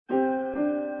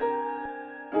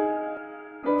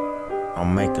I'll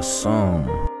make a song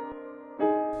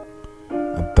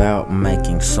about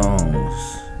making songs.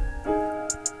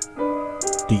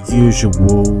 The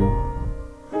usual,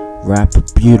 rap a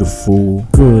beautiful,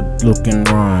 good looking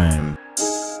rhyme.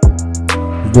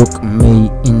 Look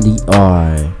me in the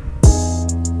eye,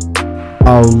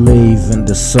 I'll leave and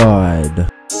decide.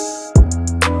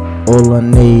 All I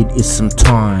need is some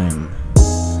time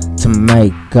to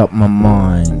make up my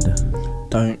mind.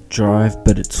 Don't drive,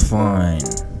 but it's fine.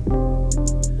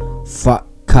 Fuck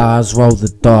cars, roll the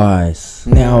dice.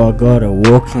 Now I got a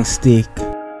walking stick.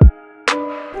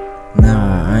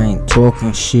 Nah, I ain't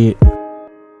talking shit.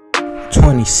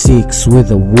 26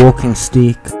 with a walking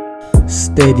stick.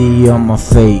 Steady on my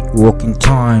feet, walking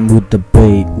time with the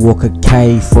beat. Walk a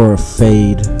K for a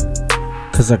feed,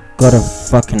 cause I gotta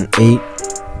fucking eat.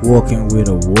 Walking with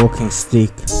a walking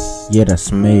stick, yeah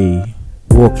that's me.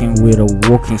 Walking with a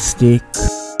walking stick,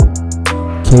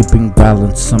 keeping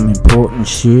balance, some important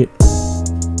shit.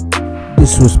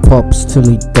 This was Pop's till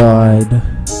he died,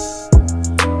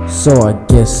 so I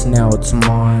guess now it's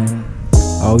mine.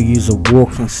 I'll use a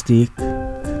walking stick,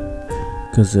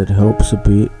 cause it helps a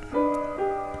bit.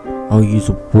 I'll use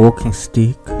a walking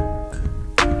stick,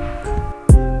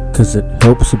 cause it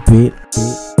helps a bit.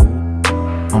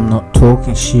 I'm not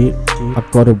talking shit, I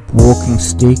got a walking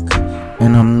stick,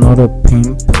 and I'm not a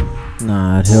pimp.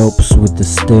 Nah, it helps with the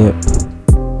step.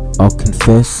 I'll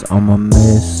confess, I'm a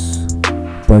mess.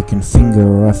 Broken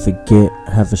finger, I forget.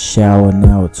 Have a shower,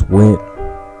 now it's wet.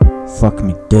 Fuck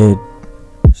me dead.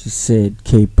 She said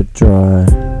keep it dry,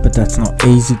 but that's not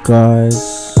easy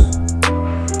guys.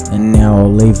 And now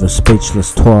I'll leave her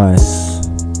speechless twice.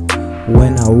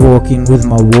 When I walk in with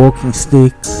my walking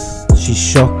stick, she's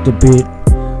shocked a bit,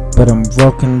 but I'm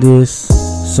rocking this,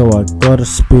 so I gotta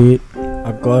spit.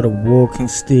 I got a walking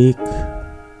stick,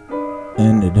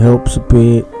 and it helps a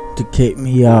bit to keep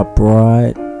me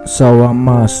upright, so I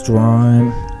must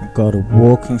rhyme. I got a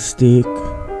walking stick,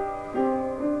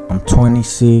 I'm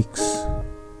 26.